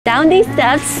Down these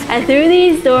steps and through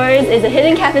these doors is a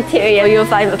hidden cafeteria where you'll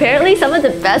find apparently some of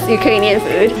the best Ukrainian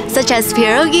food, such as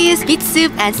pierogies, beet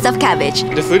soup, and stuffed cabbage.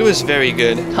 The food was very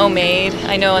good. Homemade.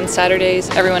 I know on Saturdays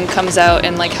everyone comes out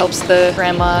and helps the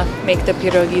grandma make the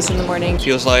pierogies in the morning.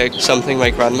 Feels like something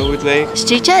my grandma would make.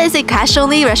 Streecha is a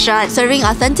cash-only restaurant serving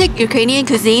authentic Ukrainian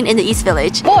cuisine in the East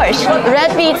Village. Borsch,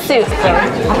 red beet soup.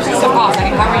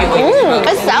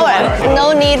 It's sour.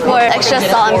 No need for extra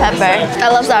salt and pepper. I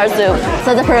love sour soup.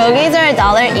 So the pierogies are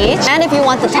 $1 each, and if you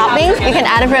want the toppings, you can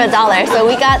add it for $1. So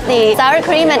we got the sour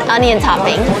cream and onion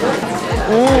topping.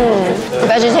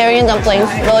 Vegetarian dumplings,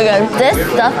 really good. This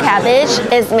stuffed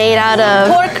cabbage is made out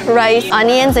of pork, rice,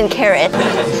 onions, and carrot.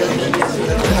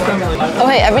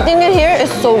 Okay, everything in here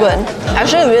is so good. I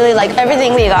actually really like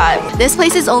everything we got. This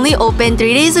place is only open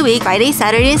 3 days a week, Friday,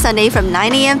 Saturday, and Sunday from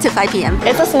 9 a.m. to 5 p.m.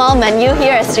 It's a small menu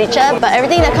here at Streecha, but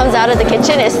everything that comes out of the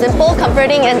kitchen is simple,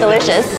 comforting, and delicious.